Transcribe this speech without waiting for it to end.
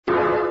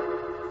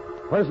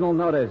Personal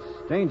notice.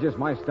 Danger's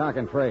my stock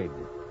and trade.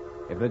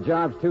 If the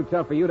job's too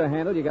tough for you to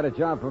handle, you got a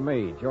job for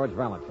me, George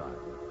Valentine.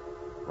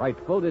 Write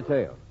full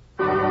details.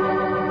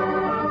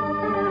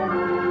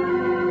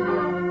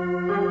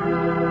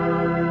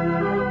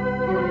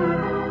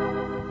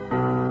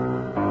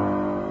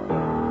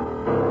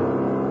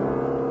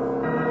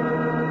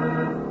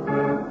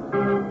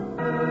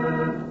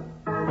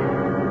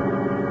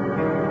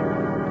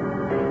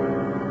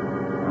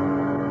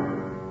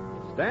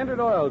 Standard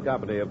Oil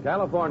Company of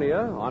California,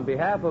 on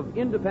behalf of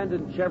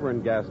independent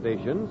Chevron gas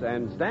stations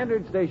and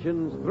standard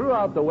stations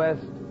throughout the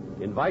West,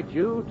 invite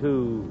you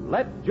to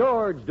Let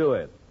George Do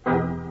It.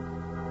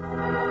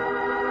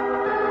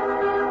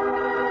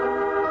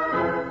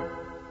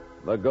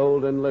 The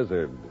Golden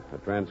Lizard, a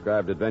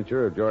transcribed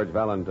adventure of George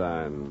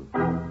Valentine.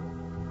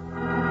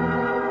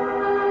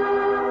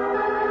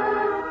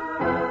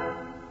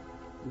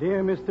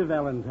 Dear Mr.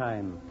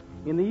 Valentine,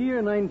 in the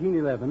year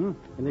 1911,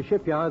 in the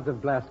shipyards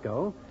of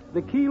Glasgow,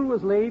 the keel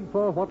was laid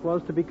for what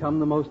was to become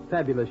the most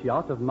fabulous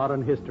yacht of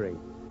modern history.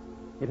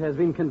 It has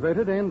been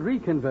converted and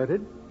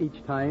reconverted,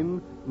 each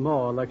time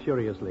more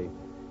luxuriously.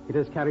 It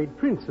has carried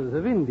princes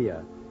of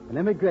India and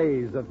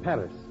emigres of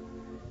Paris.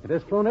 It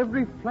has flown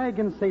every flag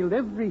and sailed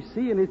every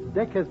sea, and its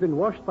deck has been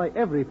washed by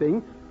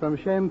everything from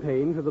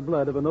champagne to the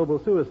blood of a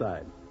noble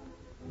suicide.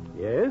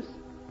 Yes,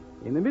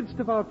 in the midst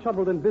of our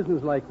troubled and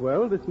businesslike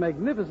world, this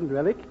magnificent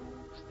relic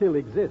still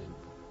exists.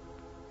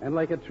 And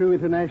like a true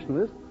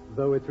internationalist,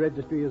 though its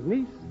registry is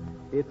Nice,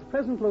 its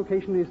present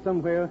location is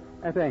somewhere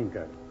at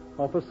anchor,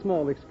 off a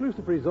small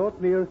exclusive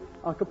resort near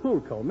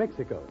Acapulco,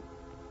 Mexico.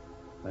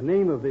 The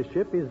name of this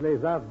ship is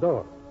Lézard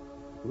d'Or,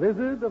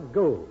 Lizard of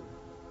Gold.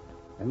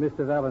 And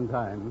Mr.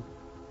 Valentine,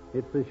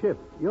 it's the ship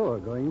you're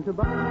going to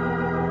buy.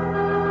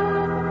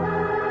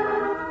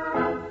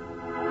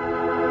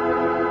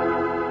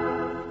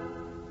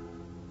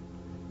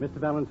 Mr.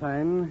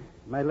 Valentine,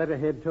 my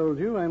letterhead told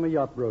you I'm a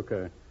yacht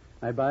broker.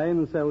 I buy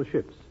and sell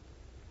ships.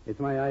 It's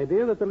my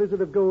idea that the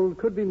Lizard of Gold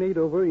could be made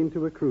over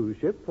into a cruise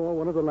ship for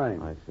one of the lines.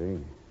 I see.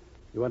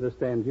 You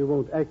understand, you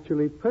won't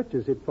actually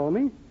purchase it for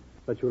me,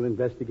 but you'll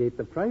investigate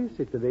the price,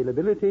 its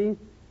availability.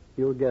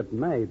 You'll get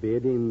my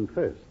bid in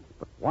first.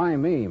 But why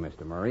me,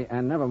 Mr. Murray?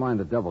 And never mind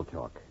the double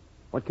talk.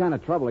 What kind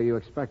of trouble are you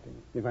expecting?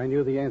 If I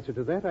knew the answer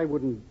to that, I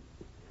wouldn't...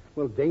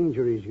 Well,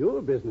 danger is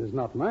your business,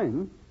 not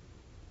mine.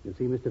 You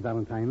see, Mr.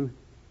 Valentine,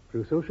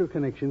 through social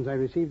connections, I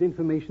received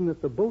information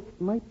that the boat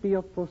might be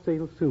up for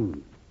sale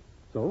soon.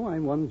 So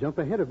I'm one jump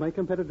ahead of my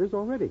competitors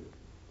already.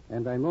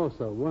 And I'm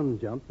also one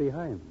jump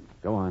behind.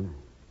 Go on.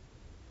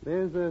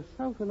 There's a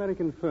South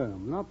American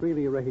firm, not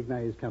really a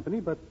recognized company,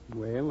 but,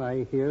 well,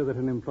 I hear that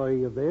an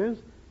employee of theirs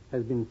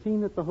has been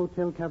seen at the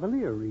Hotel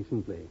Cavalier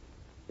recently.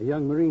 A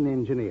young marine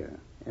engineer,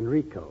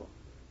 Enrico.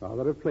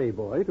 Rather a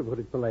playboy, to put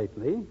it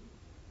politely.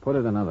 Put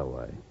it another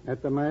way.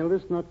 At the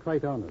mildest, not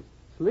quite honest.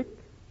 Slick,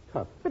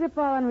 tough. But if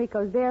all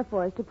Enrico's there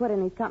for is to put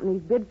in his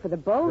company's bid for the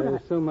boat...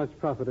 There's so much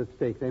profit at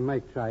stake, they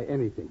might try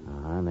anything.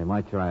 And they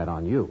might try it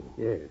on you.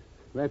 Yes,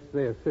 that's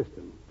their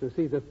system, to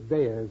see that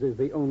theirs is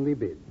the only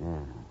bid. Yeah.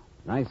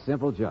 Nice,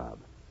 simple job.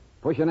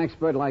 Push an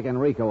expert like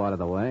Enrico out of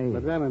the way.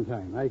 But,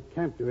 Valentine, I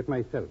can't do it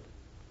myself.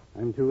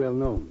 I'm too well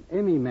known.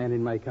 Any man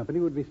in my company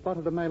would be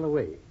spotted a mile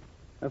away.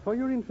 For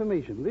your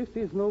information, this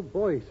is no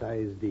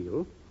boy-sized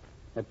deal.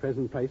 At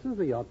present prices,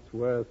 the yacht's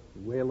worth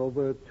well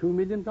over $2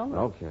 million.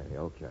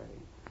 Okay.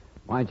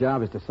 My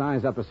job is to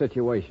size up a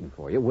situation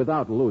for you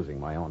without losing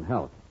my own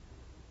health.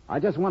 I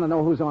just want to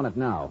know who's on it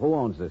now. Who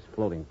owns this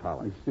floating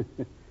palace?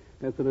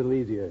 That's a little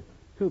easier.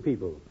 2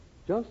 people.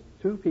 Just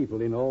 2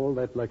 people in all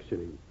that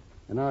luxury.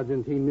 An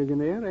Argentine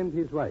millionaire and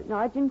his wife.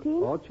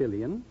 Argentine? Or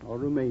Chilean, or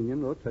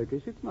Romanian, or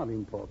Turkish. It's not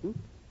important.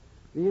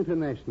 The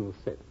international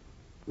set.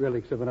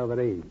 Relics of another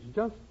age.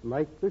 Just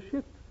like the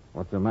ship.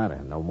 What's the matter?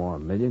 No more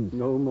millions?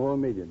 No more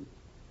millions.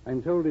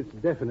 I'm told it's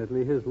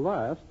definitely his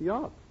last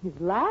yacht. His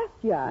last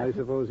yacht? I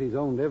suppose he's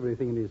owned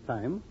everything in his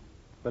time.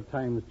 But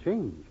times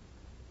change.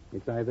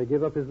 It's either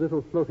give up his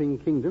little floating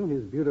kingdom,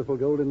 his beautiful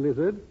golden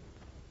lizard,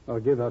 or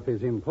give up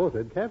his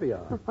imported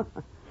caviar.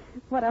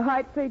 What a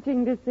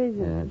heart-searching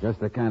decision. Yeah, just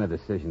the kind of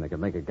decision that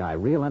could make a guy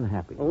real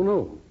unhappy. Oh,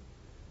 no.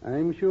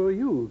 I'm sure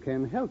you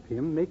can help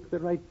him make the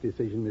right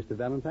decision, Mr.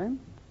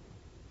 Valentine.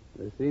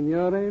 The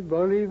Signore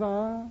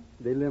Bolivar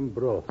de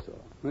Lombroso.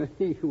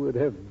 He would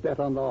have bet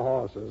on the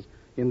horses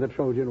in the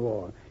Trojan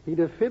War. He'd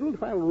have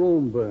fiddled while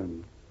Rome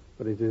burned.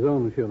 But it's his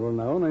own funeral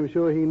now, and I'm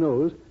sure he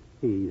knows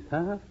he's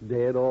half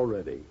dead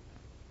already.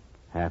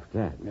 Half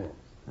dead?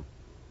 Yes.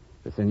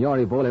 The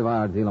Signore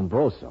Bolivar de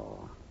Lombroso.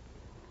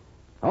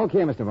 Okay,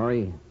 Mr.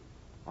 Murray.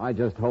 I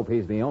just hope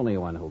he's the only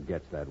one who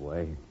gets that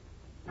way.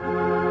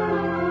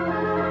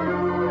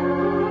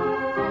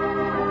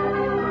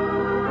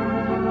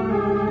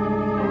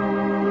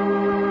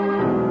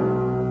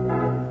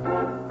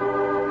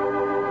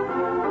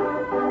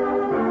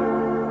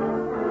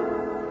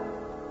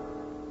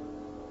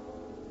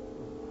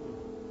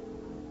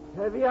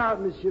 Caviar,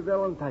 Monsieur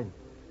Valentine,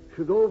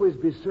 should always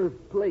be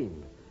served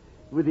plain.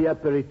 With the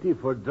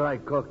aperitif or dry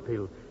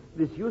cocktail,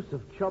 this use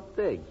of chopped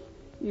eggs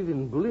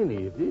Even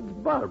Blini, it's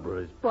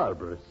barbarous.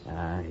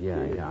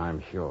 Yeah,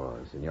 I'm sure,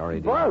 Signore Di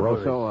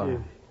Barbarous.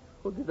 Rosso.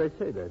 What did I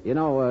say that? You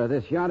know,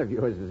 this yacht of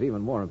yours is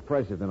even more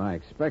impressive than I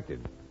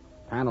expected.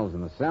 Panels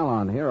in the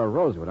salon here are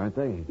rosewood, aren't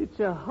they? It's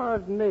a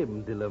hard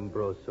name, Di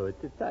Lombroso.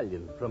 It's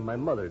Italian, from my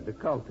mother, the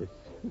Countess.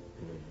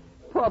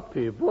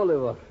 Poppy,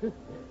 Bolivar.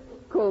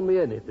 Call me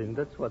anything,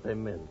 that's what I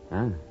meant.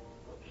 Huh?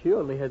 She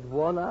only had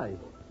one eye.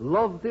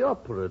 Loved the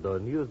opera, though,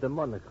 and used a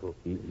monocle.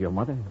 Your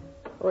mother?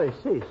 Oh, I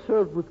say,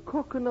 served with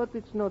coconut,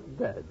 it's not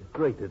bad.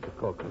 Grated the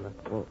coconut.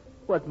 Well-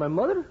 What, my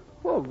mother?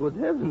 Oh, good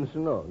heavens,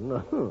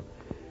 no.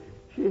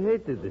 She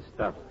hated this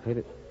stuff.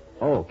 Hated?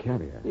 Oh,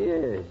 caviar.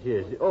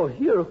 Yes. Oh,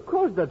 here, of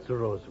course, that's a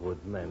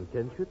rosewood, man.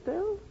 Can't you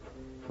tell?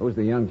 Who's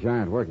the young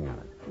giant working on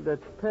it?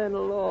 That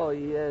panel, oh,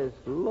 yes,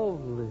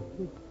 lovely.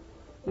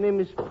 Name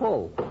is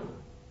Paul.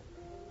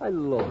 I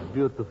love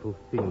beautiful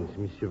things,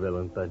 Monsieur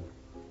Valentine.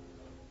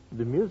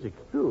 The music,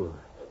 too.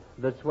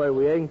 That's why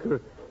we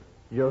anchor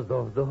just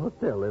off the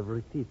hotel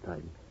every tea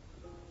time.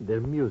 Their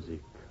music,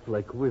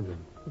 like women.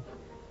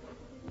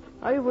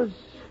 I was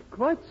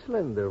quite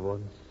slender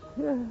once.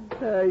 Yeah,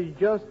 I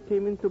just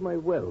came into my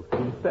wealth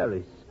in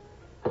Paris,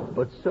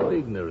 but so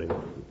ignorant.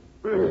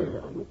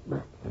 Oh,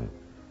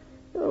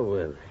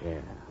 well. Yeah.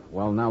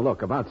 Well, now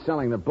look, about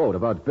selling the boat,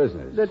 about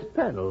business. That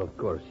panel, of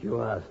course,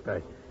 you asked.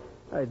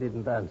 I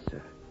didn't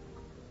answer.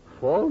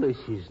 Paul is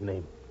his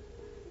name.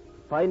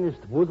 Finest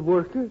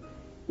woodworker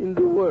in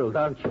the world,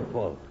 aren't you,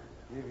 Paul?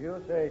 If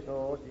you say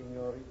so,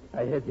 signore.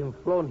 I had him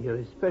flown here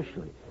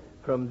especially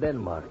from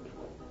Denmark.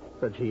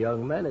 Such a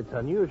young man, it's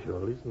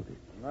unusual, isn't it?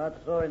 Not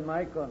so in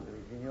my country,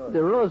 signore.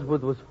 The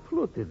rosewood was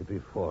fluted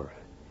before.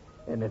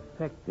 An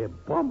effect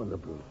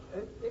abominable.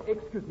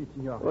 Excuse me,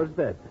 senor. What's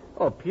that?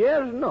 Oh,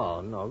 Pierre?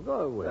 No,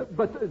 go away.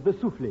 But the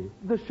souffle.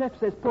 The chef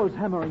says Paul's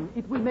hammering.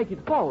 It will make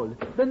it fall.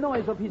 The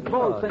noise of his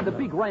bolts and the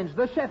big range.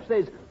 The chef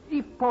says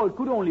if Paul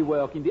could only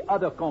work in the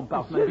other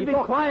compartment.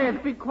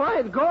 Be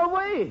quiet. Go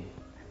away.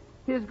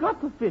 He's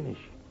got to finish.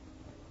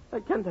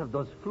 I can't have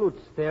those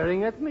flutes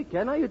staring at me,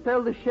 can I? You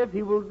tell the chef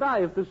he will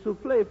die if the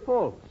souffle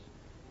falls.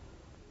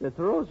 That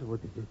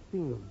rosewood is a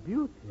thing of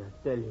beauty,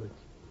 I tell you.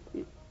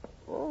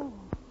 Oh.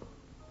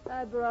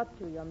 I brought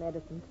you your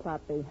medicines,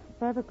 Poppy.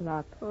 5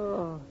 o'clock.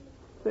 Oh,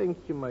 thank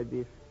you, my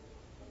dear.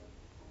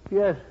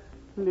 Pierre,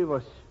 leave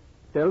us.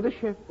 Tell the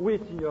chef. Oui,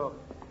 senor.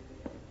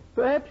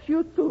 Perhaps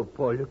you too,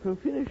 Paul. You can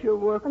finish your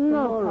work No,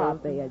 tomorrow.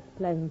 Poppy, it's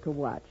pleasant to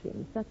watch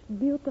him. Such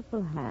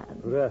beautiful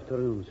hands. Good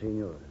afternoon,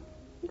 signore.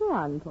 Go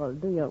on, Paul.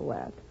 Do your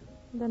work.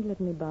 Don't let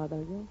me bother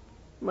you.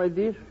 My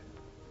dear,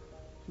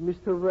 it's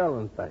Mr.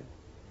 Valentine.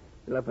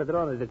 La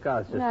padrona de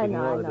casa, I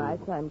signore. know. I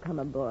saw him come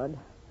aboard.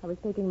 I was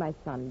taking my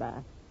son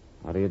back.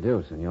 How do you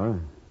do, Senora?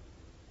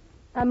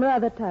 I'm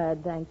rather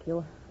tired, thank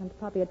you. And,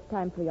 Poppy, it's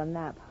time for your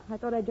nap. I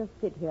thought I'd just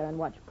sit here and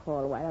watch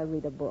Paul while I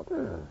read a book.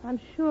 I'm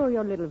sure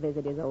your little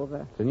visit is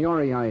over.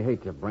 Signore, I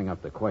hate to bring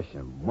up the question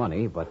of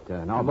money, but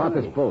now about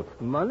this boat.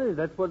 Money?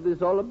 That's what this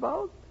is all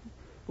about?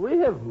 We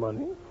have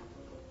money.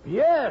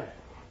 Pierre!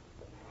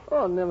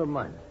 Oh, never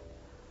mind.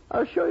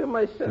 I'll show you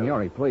myself.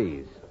 Signore,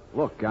 please.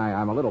 Look,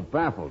 I'm a little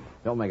baffled.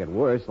 Don't make it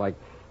worse, like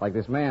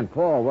this man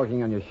Paul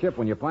working on your ship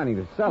when you're planning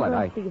to sell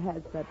it. He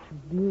has such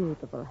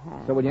beautiful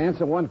hands. So will you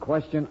answer one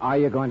question? Are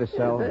you going to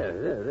sell?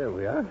 There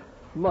we are.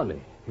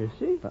 Money. You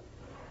see?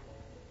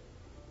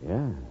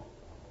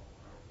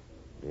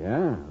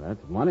 Yeah, that's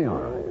money, all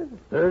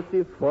right.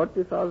 $30,000,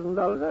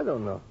 $40,000, I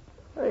don't know.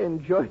 I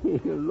enjoy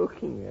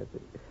looking at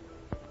it.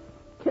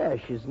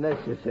 Cash is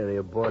necessary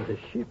aboard the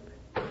ship.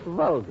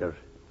 Vulgar,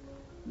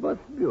 but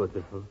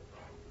beautiful.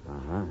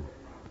 Uh-huh.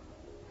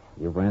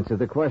 You've answered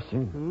the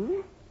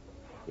question.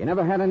 You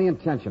never had any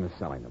intention of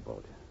selling the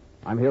boat.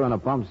 I'm here on a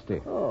bum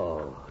stick.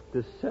 Oh,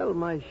 to sell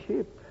my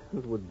ship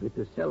would be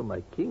to sell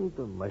my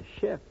kingdom, my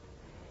chef,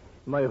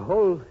 my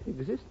whole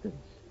existence.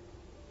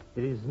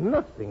 There is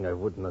nothing I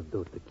would not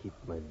do to keep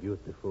my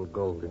beautiful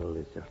golden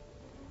lizard.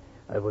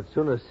 I would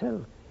sooner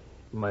sell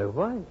my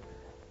wife.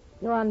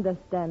 You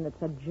understand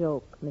it's a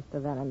joke,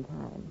 Mr.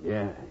 Valentine.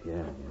 Yeah,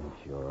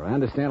 sure. I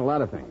understand a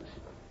lot of things.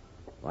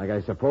 Like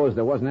I suppose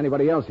there wasn't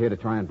anybody else here to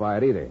try and buy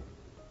it either.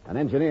 An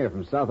engineer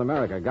from South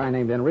America, a guy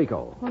named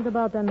Enrico. What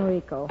about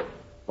Enrico?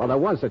 Well, there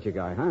was such a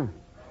guy, huh?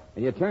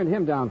 And you turned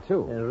him down,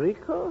 too.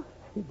 Enrico?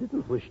 He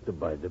didn't wish to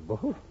buy the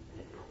boat.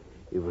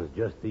 He was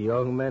just a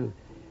young man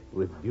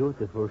with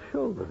beautiful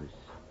shoulders.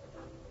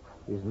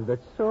 Isn't that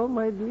so,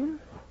 my dear?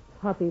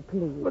 Poppy,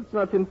 please. What's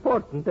not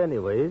important,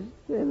 anyways?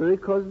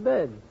 Enrico's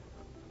dead.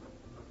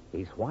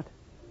 He's what?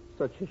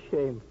 Such a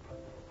shame.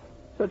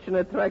 Such an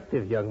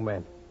attractive young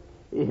man.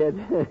 He had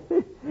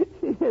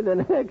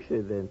an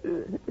accident.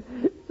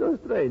 So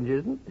strange,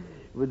 isn't it?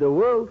 With a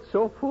world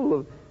so full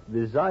of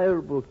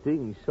desirable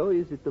things, so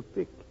easy to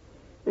pick.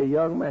 A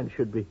young man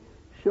should be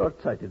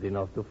short-sighted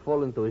enough to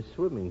fall into a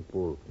swimming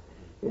pool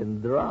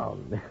and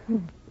drown.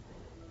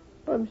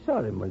 I'm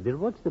sorry, my dear.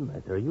 What's the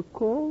matter? Are you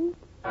cold?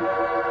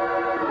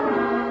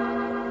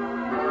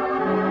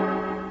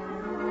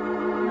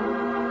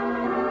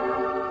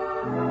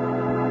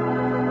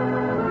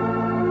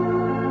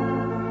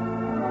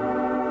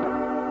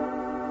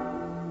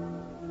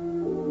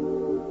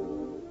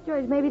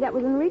 George, maybe that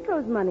was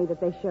Enrico's money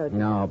that they showed you.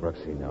 No,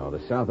 Brooksy, no.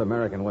 The South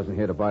American wasn't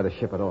here to buy the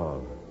ship at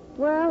all.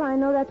 Well, I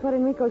know that's what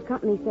Enrico's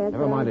company says.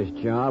 Never mind his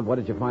job. What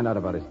did you find out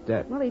about his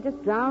debt? Well, he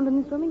just drowned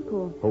in the swimming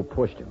pool. Who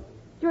pushed him?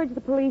 George,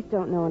 the police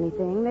don't know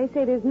anything. They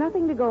say there's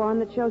nothing to go on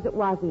that shows it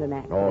wasn't an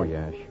accident. Oh,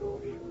 yeah, sure.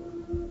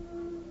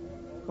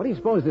 What do you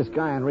suppose this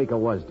guy Enrico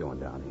was doing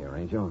down here,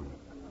 Angel?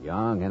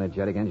 Young,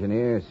 energetic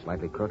engineer,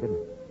 slightly crooked.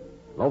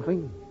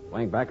 Loafing?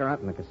 Playing baccarat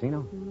in the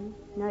casino?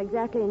 Not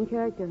exactly in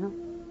character, huh?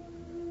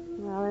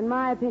 Well, in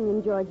my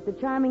opinion, George, the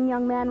charming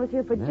young man was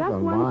here for just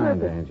one Never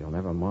mind, purpose. Angel,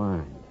 never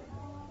mind.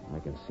 I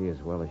can see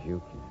as well as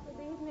you can.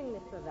 Good evening,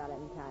 Mr.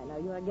 Valentine. Are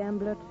you a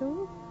gambler,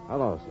 too?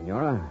 Hello,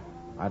 Senora.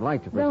 I'd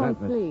like to present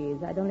Don't, please.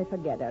 I'd only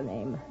forget her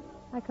name.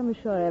 I come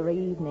ashore every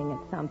evening at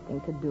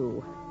something to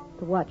do.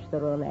 To watch the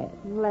roulette.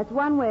 Well, that's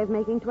one way of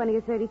making 20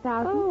 or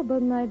 30,000. Oh,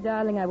 but my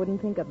darling, I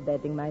wouldn't think of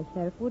betting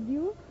myself, would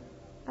you?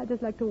 I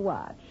just like to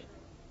watch.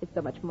 It's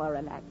so much more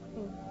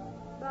relaxing.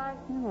 Bye.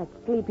 That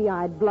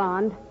sleepy-eyed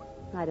blonde.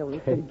 I'd only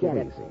forget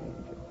it. easy,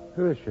 Angel.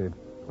 Who is she?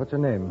 What's her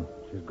name?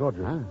 She's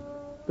gorgeous. Huh?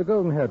 The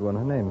golden-haired one,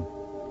 her name.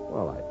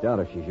 Well, I doubt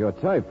if she's your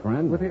type,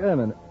 friend. With the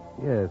ermine.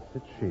 Yes,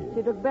 it's she.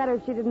 She'd look better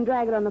if she didn't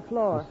drag it on the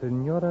floor.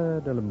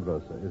 Senora de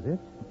Lombrosa, is it?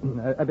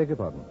 I beg your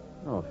pardon.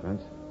 No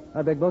offense.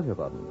 I beg both your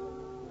pardons.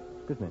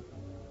 Excuse me.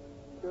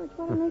 George,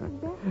 what on earth is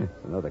that?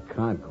 It's another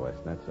conquest,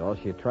 that's all.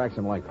 She attracts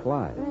them like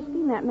flies. I've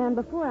seen that man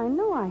before. I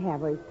know I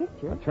have, or his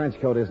picture. A trench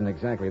coat isn't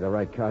exactly the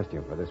right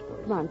costume for this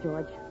place. Come on,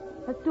 George.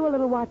 Let's do a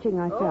little watching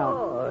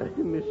ourselves.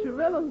 Oh, Monsieur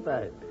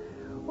Valentine.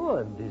 Oh,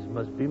 and this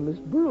must be Miss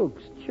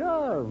Brooks.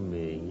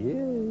 Charming.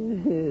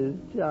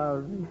 Yes,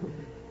 charming.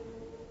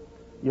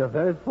 You're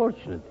very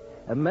fortunate.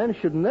 A man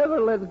should never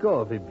let go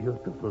of a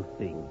beautiful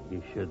thing.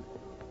 He should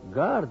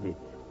guard it,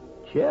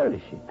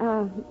 cherish it.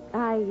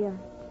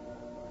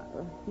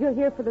 You're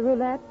here for the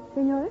roulette,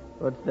 Senora?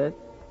 What's that?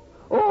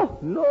 Oh,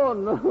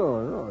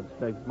 no.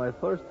 It's like my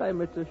first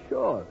time at the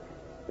shore.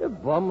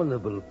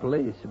 Abominable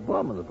place,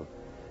 abominable.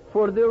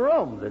 For the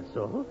rum, that's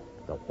all.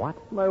 The what?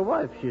 My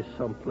wife, she's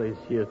someplace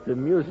here to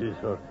amuses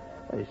her,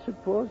 I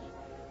suppose.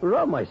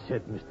 Rum, I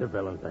said, Mr.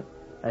 Valentine.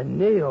 A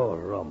neo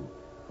rum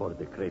for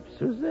the Crepe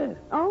Suzette.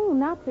 Oh,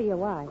 not for your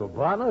wife.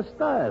 Cubano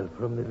style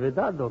from the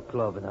Vedado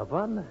Club in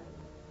Havana.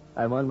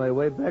 I'm on my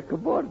way back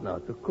aboard now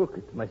to cook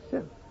it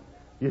myself.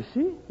 You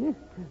see?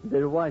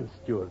 Their wine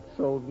steward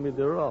sold me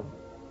the rum.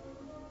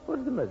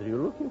 What's the matter? You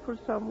looking for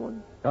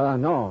someone?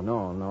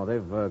 No.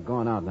 They've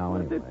gone out now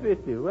What anyway. a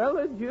pity. Well,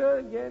 adieu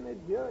again.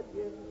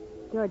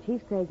 George,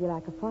 he's crazy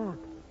like a fox.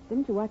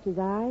 Didn't you watch his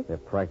eyes? They're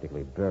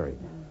practically buried.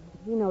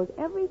 He knows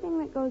everything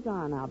that goes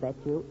on, I'll bet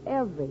you.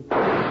 Everything.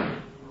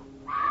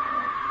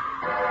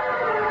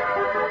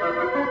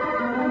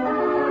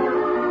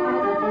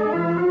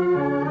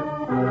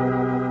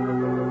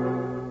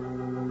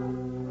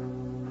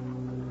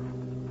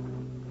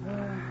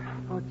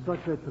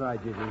 Such a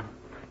tragedy.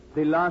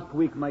 The last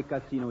week my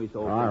casino is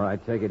open. All right,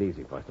 take it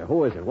easy, Buster.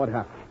 Who is it? What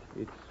happened?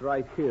 It's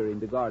right here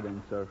in the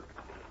garden, sir.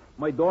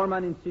 My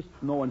doorman insists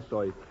no one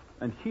saw it,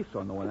 and he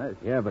saw no one else.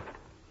 Yeah, but...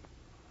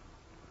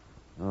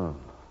 Oh.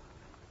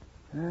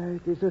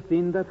 It is a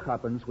thing that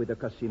happens with a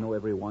casino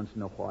every once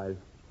in a while.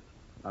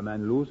 A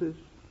man loses,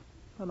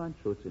 a man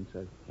shoots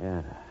himself.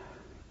 Yeah.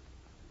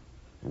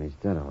 And he's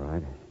dead, all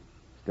right.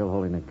 Still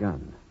holding a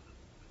gun.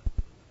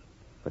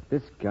 But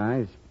this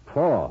guy's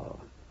Paul.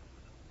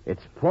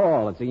 It's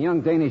Paul. It's a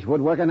young Danish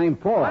woodworker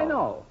named Paul. I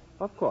know,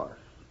 of course.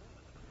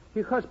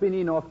 He has been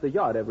in off the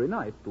yard every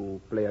night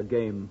to play a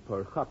game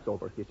perhaps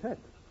over his head.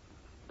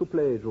 To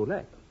play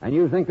roulette. And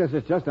you think this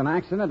is just an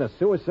accident, a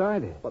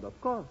suicide? But of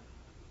course.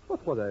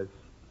 But what else?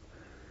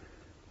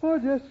 Oh,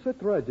 just a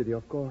tragedy,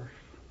 of course.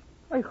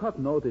 I have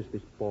noticed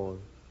this Paul.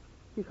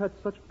 He had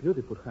such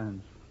beautiful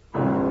hands.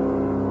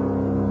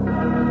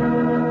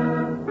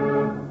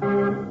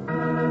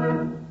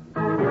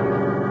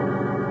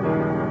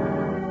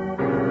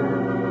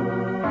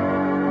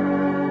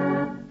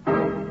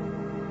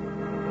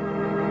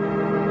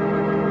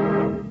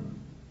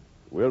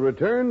 We'll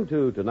return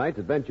to tonight's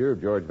adventure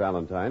of George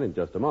Valentine in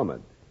just a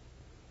moment.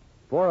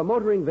 For a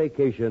motoring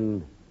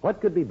vacation,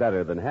 what could be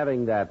better than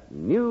having that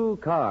new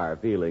car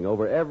feeling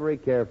over every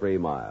carefree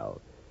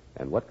mile?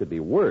 And what could be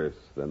worse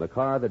than the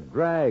car that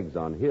drags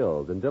on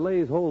hills and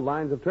delays whole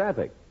lines of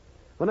traffic?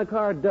 When a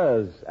car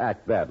does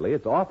act badly,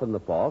 it's often the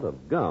fault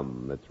of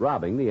gum that's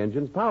robbing the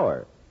engine's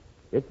power.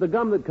 It's the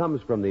gum that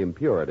comes from the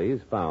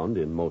impurities found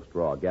in most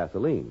raw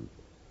gasoline.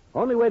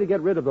 Only way to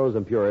get rid of those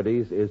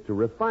impurities is to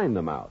refine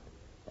them out.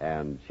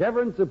 And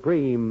Chevron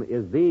Supreme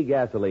is the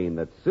gasoline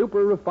that's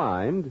super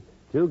refined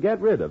to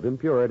get rid of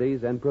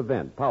impurities and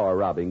prevent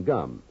power-robbing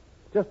gum.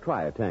 Just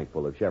try a tank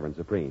full of Chevron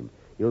Supreme.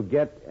 You'll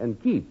get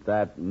and keep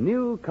that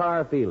new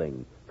car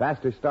feeling.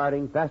 Faster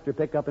starting, faster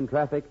pickup in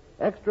traffic,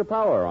 extra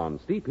power on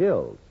steep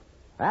hills.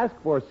 Ask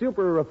for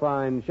super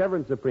refined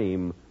Chevron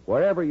Supreme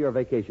wherever your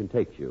vacation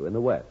takes you in the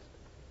West.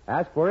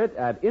 Ask for it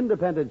at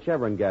independent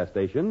Chevron gas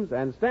stations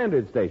and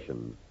standard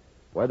stations,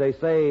 where they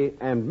say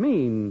and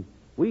mean,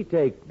 we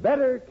take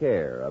better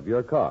care of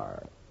your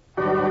car.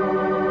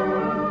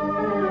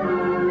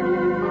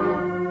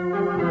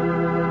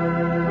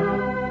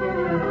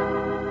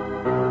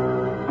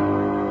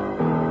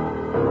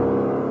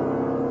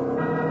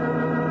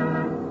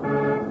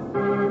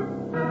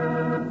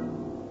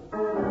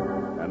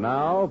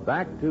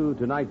 to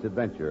tonight's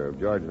adventure of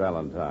George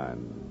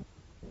Valentine.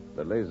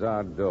 The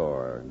Lézard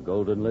d'Or,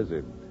 Golden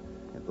Lizard.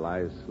 It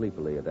lies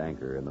sleepily at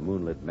anchor in the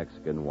moonlit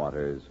Mexican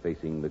waters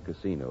facing the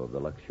casino of the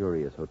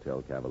luxurious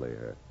Hotel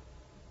Cavalier.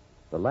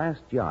 The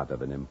last yacht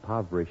of an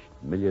impoverished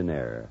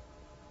millionaire,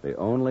 the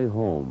only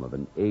home of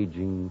an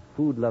aging,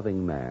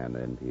 food-loving man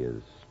and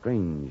his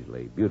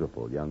strangely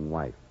beautiful young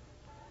wife.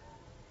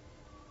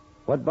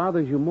 What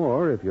bothers you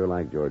more, if you're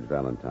like George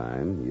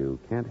Valentine, you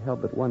can't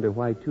help but wonder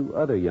why two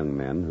other young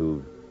men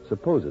who've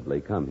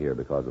supposedly come here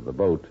because of the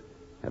boat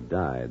have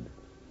died.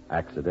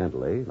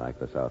 Accidentally, like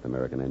the South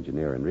American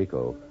engineer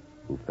Enrico,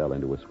 who fell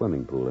into a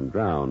swimming pool and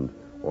drowned,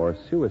 or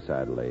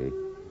suicidally,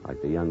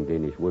 like the young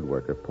Danish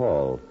woodworker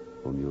Paul,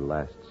 whom you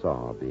last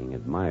saw being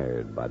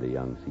admired by the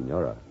young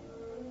Senora.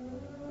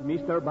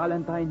 Mr.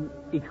 Valentine,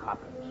 it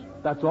happens.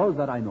 That's all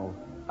that I know.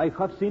 I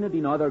have seen it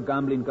in other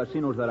gambling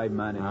casinos that I've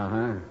managed.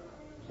 Uh-huh.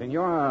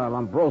 Senora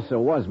Lombroso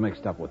was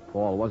mixed up with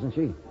Paul, wasn't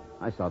she?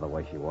 I saw the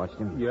way she watched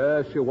him.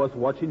 Yes, she was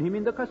watching him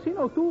in the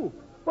casino, too.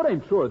 But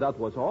I'm sure that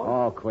was all.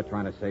 Oh, quit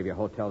trying to save your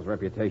hotel's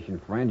reputation,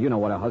 friend. You know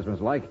what her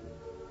husband's like.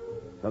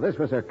 So this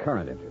was her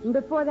current interest. And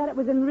before that, it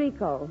was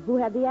Enrico, who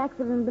had the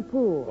accident in the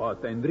pool.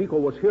 But Enrico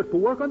was here to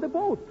work on the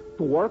boat,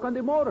 to work on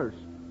the motors.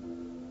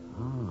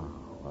 Oh,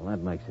 well,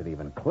 that makes it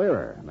even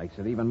clearer. Makes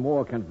it even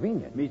more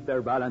convenient.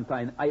 Mr.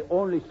 Valentine, I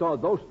only saw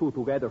those two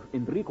together,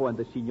 Enrico and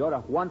the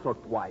Senora, once or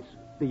twice.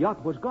 The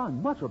yacht was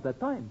gone much of that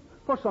time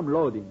for some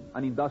loading,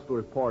 an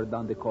industrial port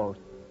down the coast.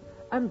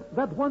 And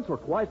that once or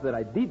twice that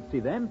I did see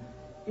them,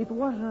 it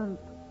wasn't...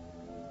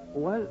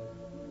 Well...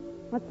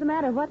 What's the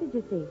matter? What did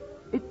you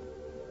see?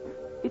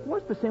 It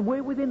was the same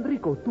way with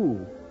Enrico,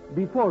 too,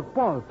 before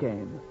Paul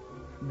came.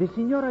 The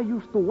Senora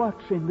used to watch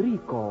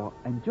Enrico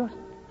and just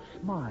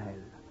smile.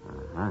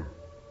 Uh-huh.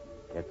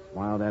 Get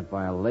smiled at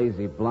by a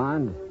lazy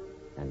blonde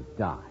and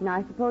die. Now,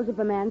 I suppose if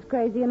a man's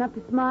crazy enough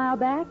to smile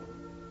back,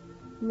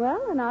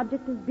 well, an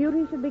object of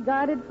beauty should be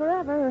guarded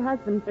forever, her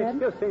husband said.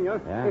 Excuse,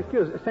 senor. Yeah.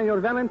 Excuse, Senor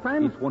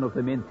Valentine. It's one of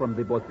the men from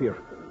the boat pier.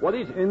 What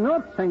is it?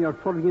 Not, senor,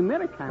 for the For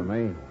American.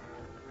 me.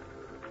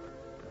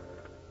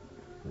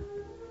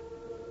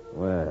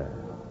 Well,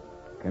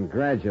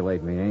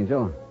 congratulate me,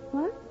 Angel.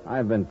 What?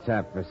 I've been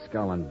tapped for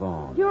skull and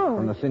bone. George.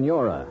 From the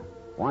Senora.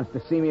 Wants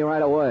to see me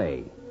right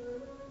away.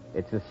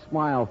 It's a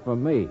smile for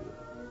me.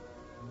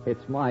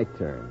 It's my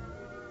turn.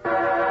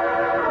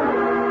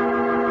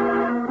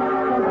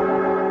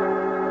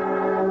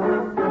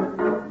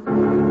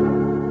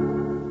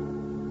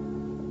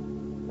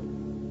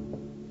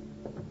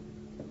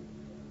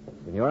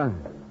 Senora?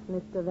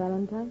 Mr.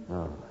 Valentine?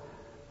 Oh,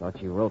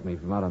 thought you wrote me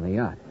from out on the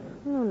yacht.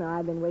 Oh, no,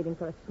 I've been waiting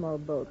for a small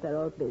boat. They're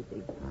all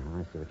busy. Oh,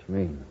 I see what you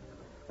mean.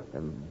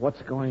 What's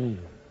going...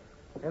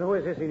 And who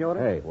is this, senora?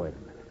 Hey, wait a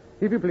minute.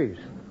 If you please.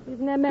 He's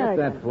an Get American.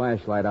 that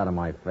flashlight out of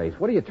my face.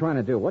 What are you trying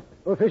to do? What?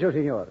 Official,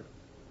 senor.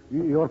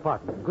 Your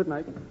partner. Good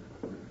night.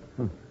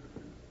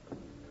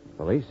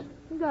 Police?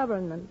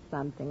 Government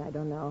something, I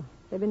don't know.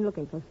 They've been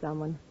looking for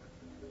someone.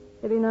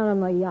 They've been out on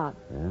the yacht.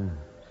 Yeah.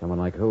 Someone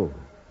like who?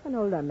 An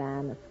older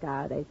man, a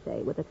scar, they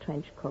say, with a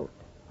trench coat.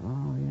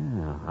 Oh,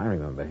 yeah. I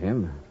remember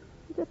him.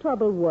 It's a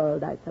troubled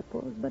world, I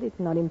suppose, but it's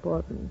not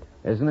important.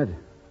 Isn't it?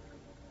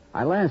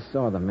 I last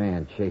saw the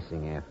man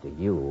chasing after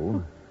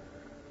you.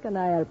 Can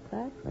I help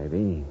that?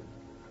 Maybe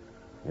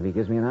he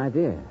gives me an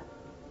idea.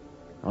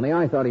 Only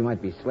I thought he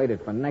might be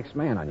slated for next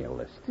man on your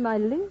list. My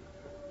list?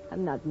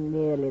 I'm not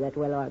nearly that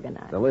well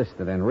organized. The list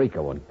that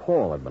Enrico and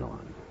Paul had been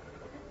on.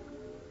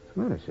 What's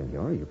the matter,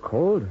 senor? Are you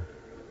cold?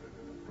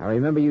 I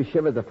remember you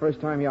shivered the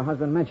first time your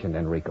husband mentioned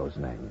Enrico's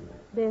name.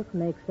 This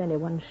makes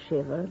anyone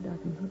shiver,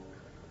 doesn't it?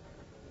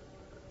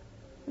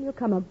 Will you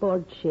come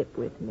aboard ship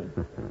with me?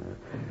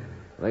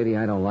 Lady,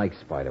 I don't like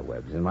spider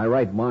webs. In my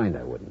right mind,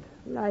 I wouldn't.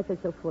 Life is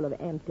so full of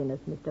emptiness,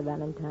 Mr.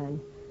 Valentine.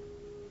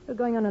 We're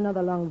going on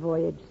another long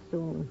voyage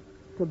soon.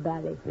 To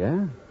Bali.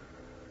 Yeah?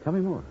 Tell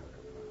me more.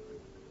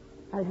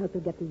 I'll help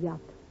you get the yacht.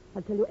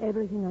 I'll tell you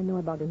everything I know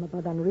about him,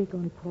 about Enrico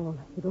and Paul.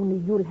 If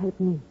only you'll help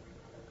me.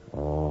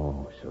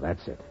 Oh, so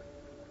that's it.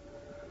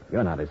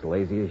 You're not as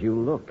lazy as you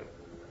look.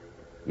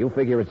 You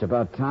figure it's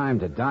about time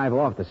to dive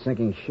off the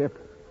sinking ship.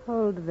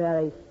 Hold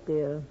very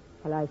still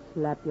while I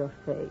slap your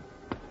face.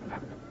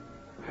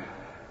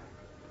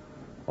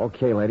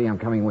 Okay, lady, I'm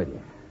coming with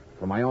you.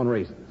 For my own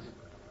reasons.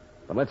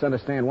 But let's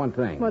understand one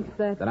thing. What's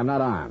that? That I'm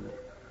not armed.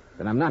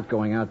 That I'm not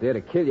going out there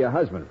to kill your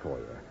husband for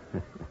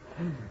you.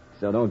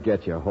 So don't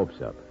get your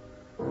hopes up.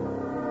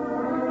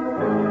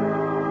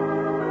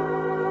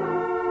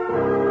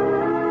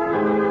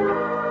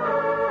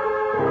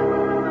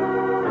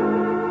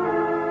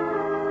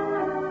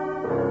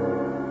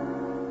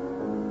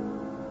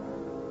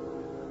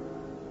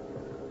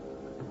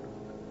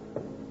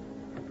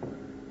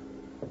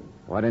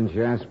 Why didn't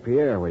you ask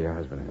Pierre where your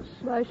husband is?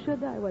 Why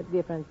should I? What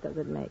difference does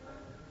it make?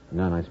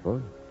 None, I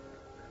suppose.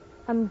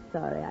 I'm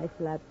sorry I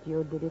slapped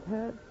you. Did it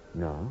hurt?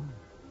 No.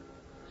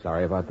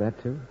 Sorry about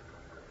that, too?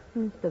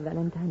 Mr.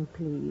 Valentine,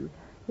 please.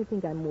 You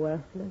think I'm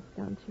worthless,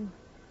 don't you?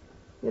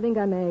 You think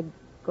I'm a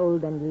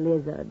golden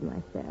lizard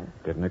myself.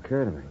 Didn't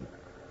occur to me.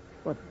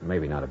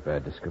 Maybe not a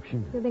bad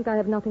description. You think I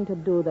have nothing to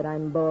do, that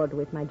I'm bored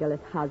with my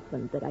jealous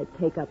husband, that I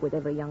take up with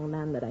every young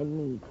man that I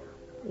meet,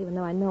 even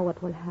though I know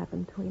what will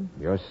happen to him?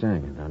 You're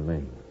saying it, not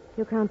me.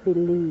 You can't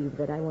believe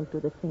that I won't do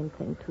the same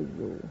thing to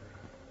you.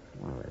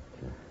 Well,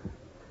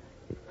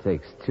 it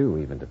takes two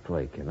even to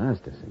play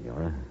canasta,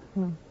 Senora.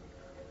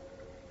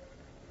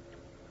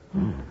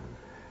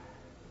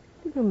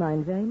 Did you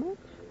mind very much?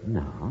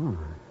 No.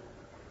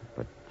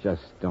 But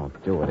just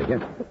don't do it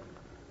again.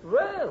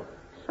 Well,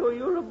 so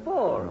you're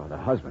aboard. Oh, the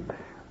husband.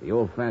 The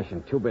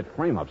old-fashioned two-bit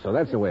frame-up, so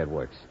that's the way it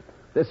works.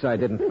 This I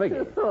didn't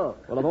figure. Well,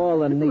 of all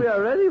the neat... We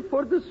are ready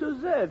for the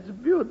Suzette's.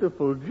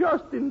 Beautiful,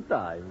 just in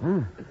time.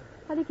 Huh?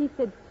 I think he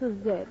said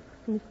Suzette,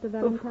 Mr.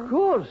 Valentine. Of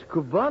course,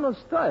 Cubano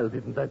style,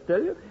 didn't I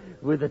tell you?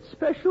 With that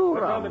special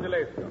What's all rum. the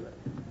delay, Senora?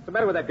 What's the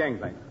matter with that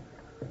gangplank?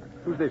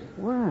 Who's this?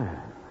 Well,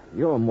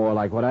 you're more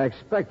like what I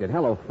expected.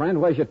 Hello,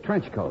 friend. Where's your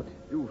trench coat?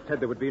 You said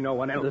there would be no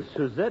one else. The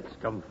Suzettes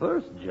come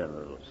first,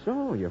 General.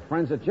 So, your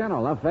friend's a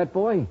general, huh, fat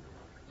boy?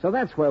 So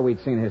that's where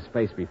we'd seen his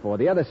face before.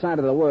 The other side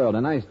of the world,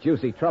 a nice,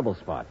 juicy trouble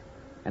spot.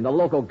 And the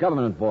local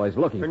government boys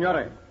looking...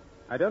 Senora,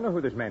 I don't know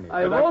who this man is.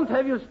 I won't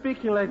have you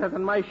speaking like that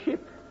on my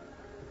ship.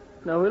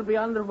 Now, we'll be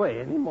underway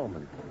any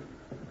moment.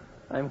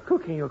 I'm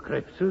cooking your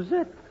crepe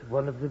Suzette,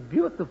 one of the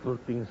beautiful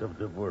things of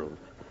the world.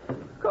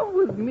 Come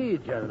with me,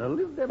 General.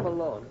 Leave them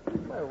alone.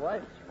 My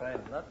wife's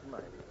friend, not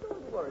mine.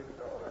 Don't worry,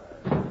 it's all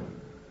right.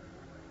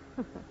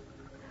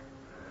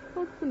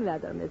 What's the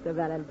matter, Mr.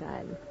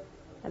 Valentine?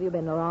 Have you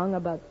been wrong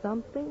about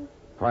something?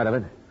 Part of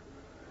it.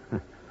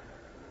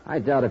 I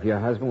doubt if your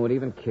husband would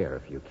even care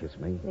if you kissed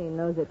me. He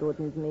knows it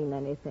wouldn't mean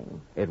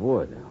anything. It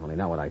would, only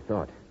not what I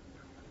thought.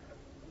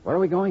 Where are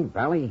we going?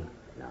 Valley?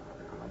 No.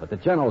 But the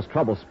general's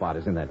trouble spot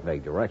is in that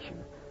vague direction.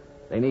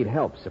 They need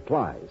help,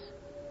 supplies.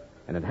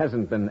 And it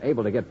hasn't been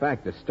able to get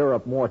back to stir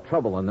up more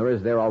trouble than there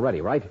is there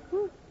already, right?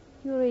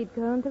 You read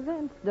current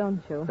events,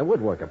 don't you? The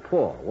woodworker,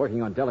 Paul,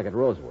 working on delicate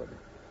rosewood.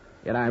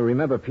 Yet I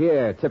remember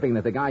Pierre tipping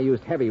that the guy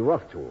used heavy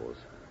rough tools.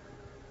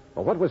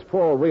 But what was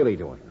Paul really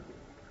doing?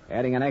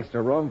 Adding an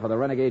extra room for the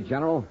renegade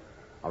general?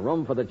 A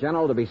room for the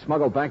general to be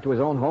smuggled back to his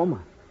own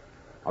home?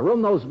 A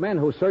room those men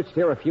who searched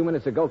here a few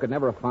minutes ago could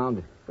never have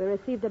found? We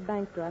received a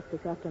bank draft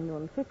this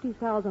afternoon.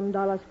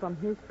 $50,000 from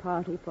his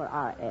party for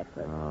our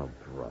effort. Oh,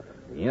 brother.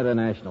 The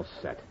international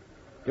set.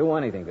 Do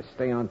anything to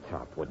stay on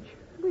top, wouldn't you?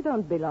 We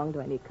don't belong to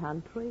any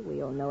country.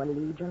 We owe no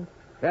allegiance.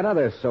 That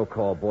other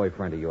so-called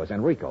boyfriend of yours,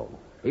 Enrico,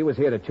 he was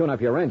here to tune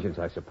up your engines,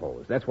 I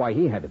suppose. That's why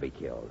he had to be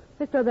killed.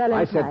 Mr. Valentine.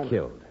 I said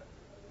killed.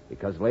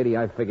 Because, lady,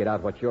 I figured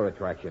out what your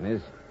attraction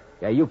is.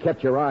 Yeah, you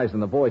kept your eyes on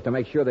the boys to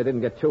make sure they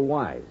didn't get too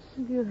wise.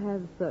 You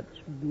have such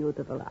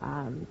beautiful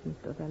arms,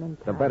 Mr.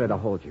 Valentine. The better to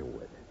hold you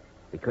with.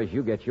 Because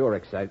you get your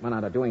excitement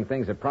out of doing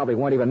things that probably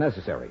weren't even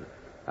necessary.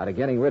 Out of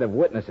getting rid of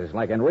witnesses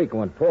like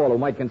Enrico and Paul who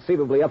might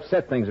conceivably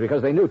upset things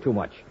because they knew too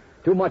much.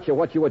 Too much of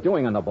what you were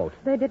doing on the boat.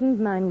 They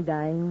didn't mind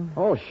dying.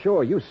 Oh,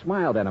 sure. You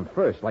smiled at them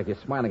first like you're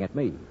smiling at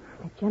me.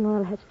 The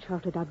general has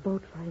chartered our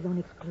boat for his own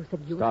exclusive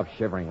use. Stop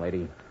shivering,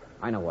 lady.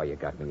 I know why you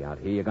got me out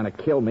here. You're going to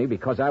kill me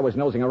because I was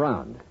nosing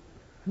around.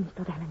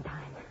 Mr.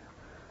 Valentine,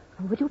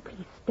 would you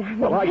please stand?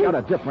 Well, I got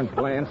a different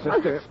plan,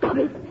 sister. Stop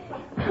it.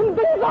 Move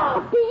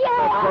off,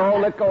 Pierre!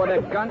 Let go of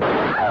that gun.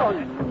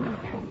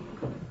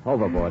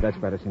 Overboard. That's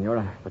better,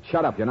 Senora. But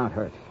shut up. You're not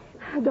hurt.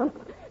 Don't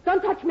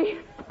touch me.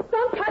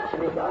 Don't touch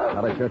me.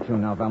 Now that you're through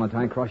now,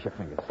 Valentine, cross your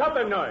fingers. Stop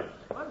that noise.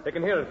 They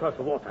can hear it across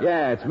the water.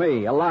 Yeah, it's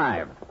me,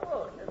 alive.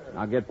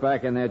 Now get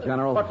back in there,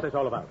 General. What's this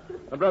all about?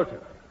 The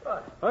brochure.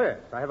 Oh, yes.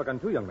 I have a gun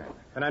too, young man.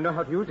 And I know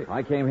how to use it.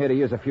 I came here to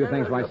use a few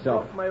things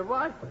myself. My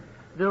wife.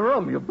 The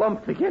rum you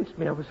bumped against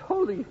me. I was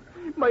holding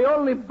my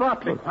only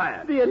bottle.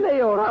 Quiet. The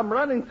Eneo rum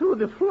running through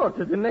the floor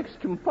to the next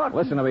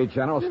compartment. Listen to me,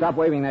 General. Stop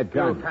waving that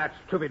gun. You fat,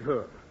 stupid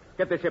fool.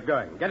 Get the ship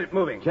going. Get it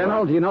moving.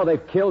 General, do you know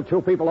they've killed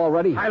 2 people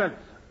already? Silence.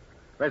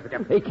 Where's the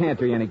captain? He can't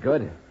do you any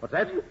good. What's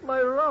that?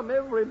 My rum,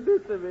 every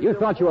bit of it. You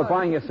thought you were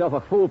buying yourself a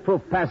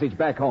foolproof passage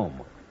back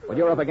home. Well,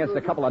 you're up against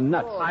a couple of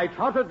nuts. I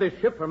chartered this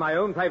ship for my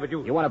own private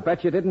use. You want to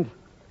bet you didn't?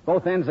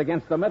 Both ends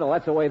against the middle.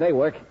 That's the way they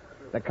work.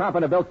 The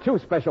carpenter built 2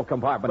 special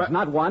compartments,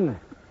 not one.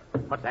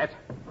 What's that?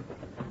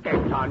 Get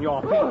on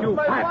your feet, you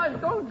my fat.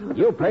 wife, don't.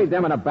 You paid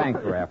them in a bank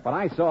draft, but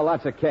I saw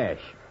lots of cash.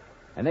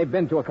 And they've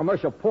been to a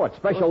commercial port,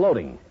 special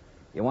loading.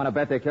 You want to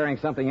bet they're carrying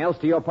something else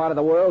to your part of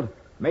the world?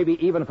 Maybe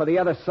even for the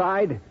other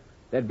side?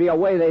 There'd be a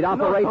way they'd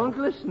operate? No, don't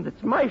listen.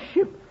 It's my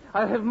ship.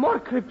 I'll have more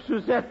crepe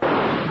Suzette.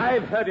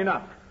 I've heard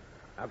enough.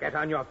 Now get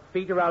on your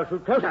feet or I'll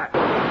shoot closer.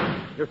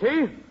 You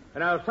see?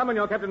 And I'll summon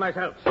your captain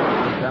myself.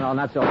 General,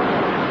 not so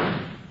fast.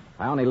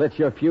 I only lit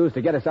your fuse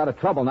to get us out of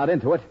trouble, not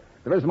into it.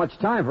 There isn't much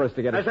time for us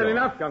to get That's ashore.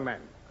 enough, young man.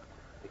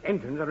 The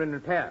engines are in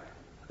repair.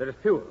 There is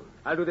fuel.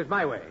 I'll do this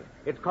my way.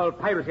 It's called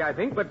piracy, I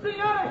think, but... Follow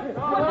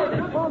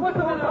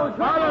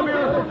me,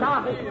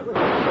 stop.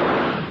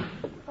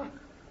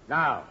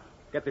 Now,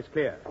 get this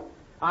clear.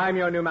 I'm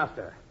your new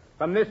master.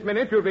 From this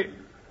minute, you'll be...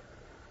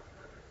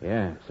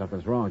 Yeah,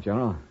 something's wrong,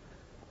 General.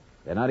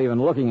 They're not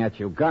even looking at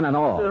you, gun and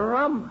all. The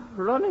rum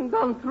running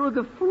down through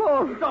the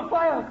floor. It's on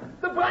fire!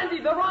 The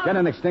brandy, the rum! Get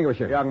an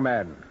extinguisher. Young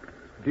man,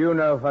 Do you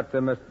know what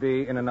there must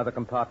be in another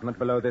compartment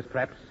below this,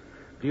 perhaps?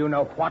 Do you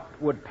know what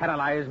would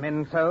paralyze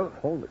men so?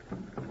 Hold it.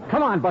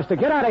 Come on, Buster,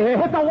 get out of here.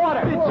 Hit the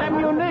water. It's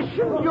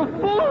ammunition, you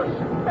fools!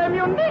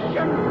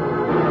 Ammunition!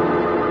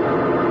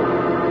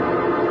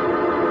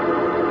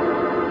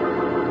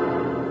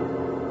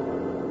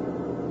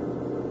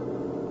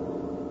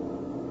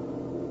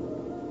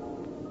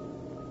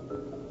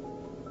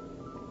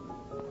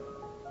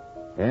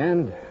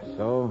 And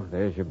so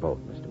there's your boat,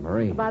 Mr.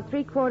 Murray. About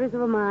 3/4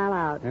 of a mile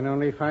out. And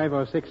only 5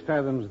 or 6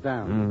 fathoms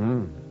down.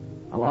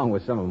 Mm-hmm. Along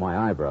with some of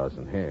my eyebrows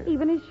and hair.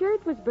 Even his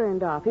shirt was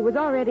burned off. He was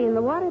already in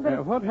the water,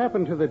 but... What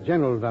happened to the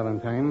General,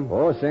 Valentine?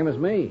 Oh, same as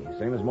me.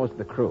 Same as most of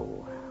the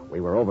crew.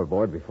 We were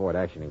overboard before it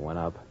actually went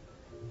up.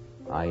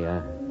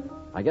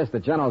 I guess the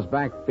General's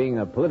back being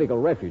a political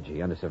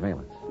refugee under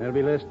surveillance. There'll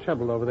be less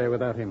trouble over there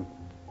without him.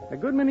 A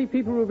good many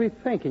people will be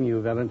thanking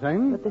you,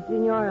 Valentine. But the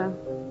Senora,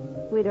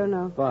 we don't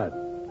know. What?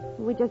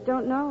 We just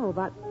don't know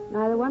about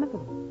neither one of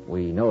them.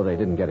 We know they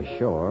didn't get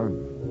ashore,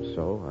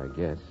 so I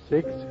guess...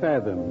 6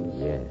 fathoms.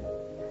 Yeah.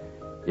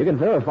 You can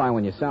verify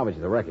when you salvage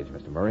the wreckage,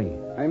 Mr. Murray.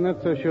 I'm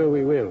not so sure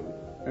we will.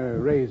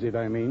 Raise it,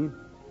 I mean.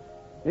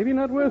 Maybe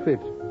not worth it.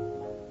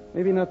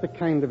 Maybe not the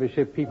kind of a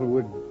ship people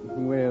would,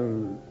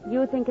 well...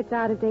 You think it's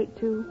out of date,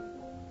 too?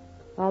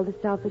 All the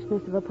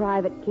selfishness of a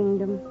private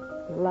kingdom,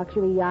 a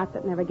luxury yacht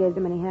that never gave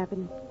them any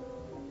happiness.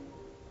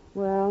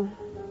 Well,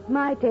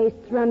 my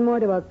tastes run more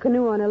to a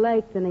canoe on a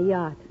lake than a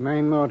yacht.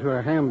 Mine more to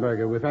a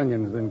hamburger with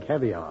onions than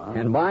caviar.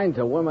 And mine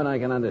to women I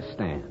can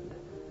understand.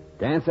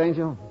 Dance,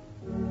 Angel?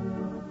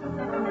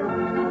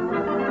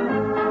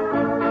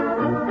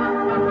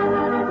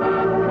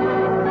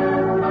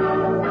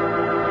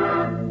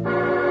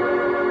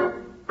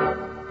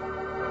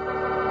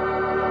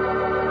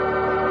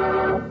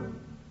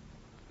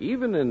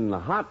 Even in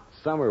hot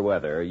summer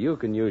weather, you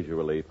can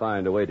usually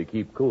find a way to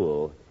keep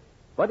cool.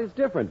 But it's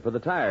different for the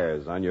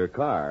tires on your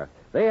car.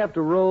 They have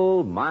to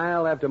roll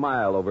mile after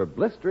mile over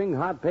blistering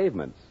hot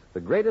pavements, the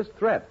greatest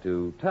threat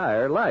to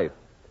tire life.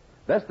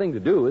 Best thing to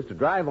do is to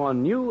drive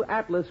on new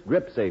Atlas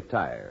Grip-Safe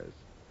tires.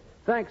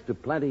 Thanks to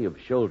plenty of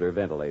shoulder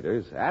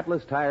ventilators,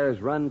 Atlas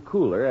tires run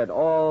cooler at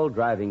all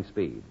driving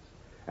speeds.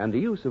 And the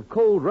use of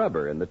cold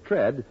rubber in the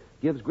tread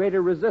gives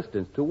greater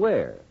resistance to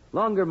wear,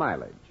 longer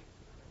mileage.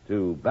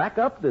 To back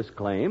up this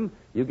claim,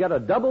 you get a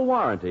double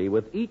warranty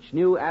with each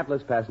new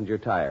Atlas passenger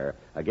tire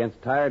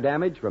against tire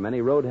damage from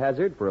any road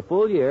hazard for a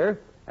full year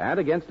and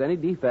against any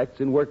defects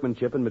in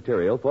workmanship and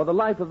material for the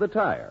life of the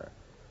tire.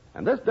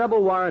 And this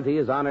double warranty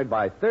is honored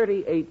by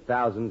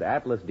 38,000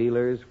 Atlas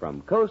dealers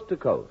from coast to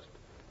coast,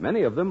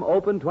 many of them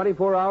open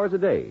 24 hours a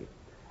day.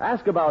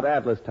 Ask about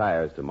Atlas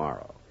tires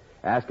tomorrow.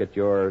 Ask at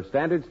your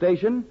standard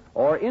station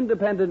or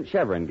independent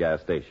Chevron gas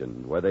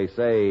station, where they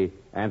say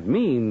and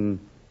mean,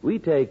 we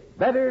take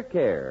better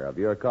care of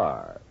your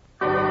car.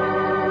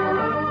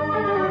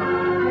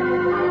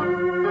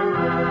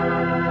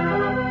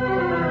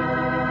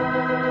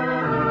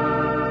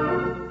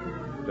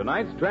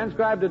 Tonight's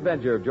transcribed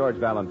adventure of George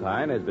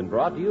Valentine has been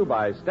brought to you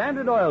by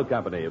Standard Oil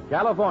Company of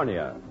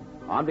California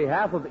on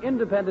behalf of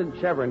independent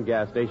Chevron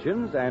gas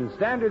stations and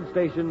standard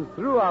stations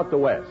throughout the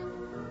West.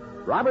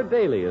 Robert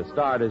Daly is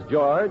starred as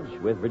George,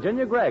 with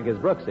Virginia Gregg as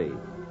Brooksy.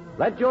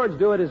 Let George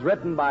Do It is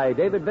written by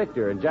David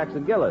Victor and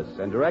Jackson Gillis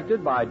and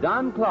directed by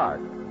Don Clark.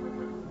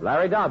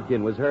 Larry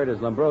Dobkin was heard as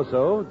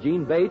Lombroso,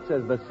 Gene Bates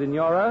as the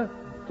Senora,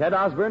 Ted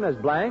Osborne as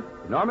Blank,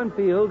 Norman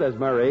Field as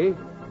Murray,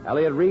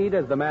 Elliot Reed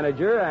as the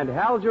manager, and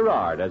Hal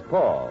Gerard as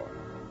Paul.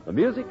 The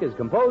music is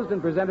composed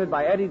and presented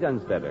by Eddie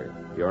Dunstetter.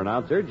 Your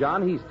announcer,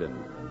 John Heaston.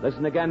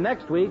 Listen again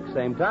next week,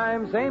 same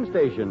time, same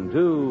station,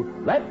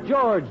 to Let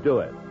George Do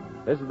It.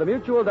 This is the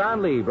Mutual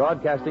Don Lee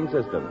Broadcasting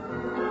System.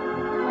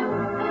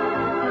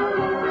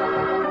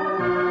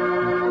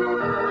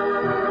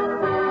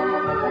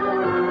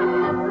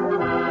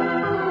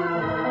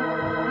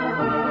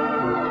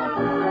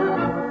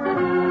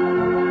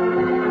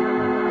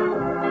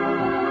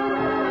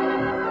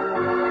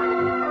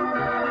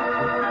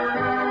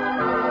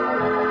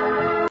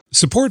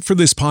 Support for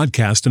this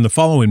podcast and the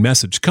following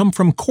message come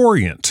from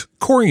Corient.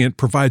 Corient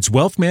provides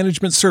wealth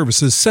management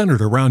services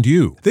centered around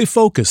you. They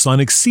focus on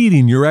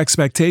exceeding your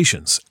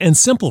expectations and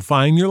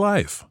simplifying your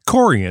life.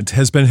 Corient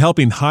has been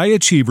helping high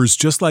achievers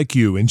just like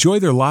you enjoy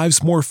their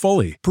lives more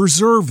fully,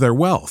 preserve their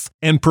wealth,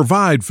 and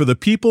provide for the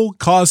people,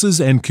 causes,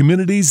 and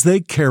communities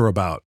they care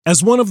about.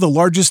 As one of the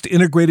largest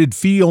integrated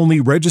fee-only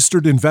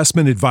registered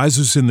investment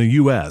advisors in the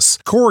U.S.,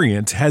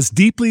 Corient has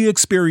deeply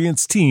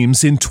experienced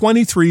teams in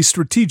 23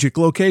 strategic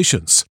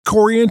locations.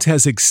 Corient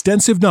has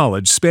extensive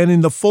knowledge spanning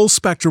the full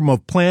spectrum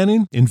of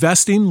planning,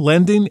 investing,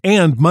 lending,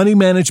 and money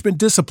management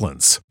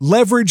disciplines.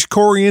 Leverage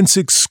Corient's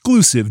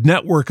exclusive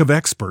network of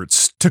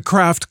experts to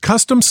craft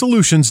custom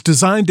solutions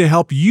designed to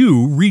help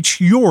you reach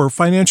your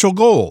financial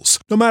goals,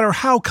 no matter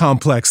how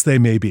complex they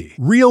may be.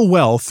 Real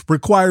wealth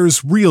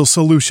requires real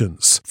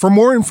solutions. For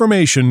more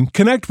information,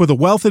 connect with a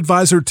wealth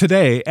advisor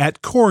today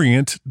at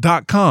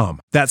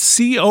Corient.com. That's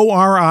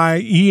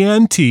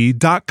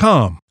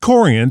Corient.com.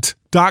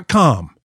 Corient.com.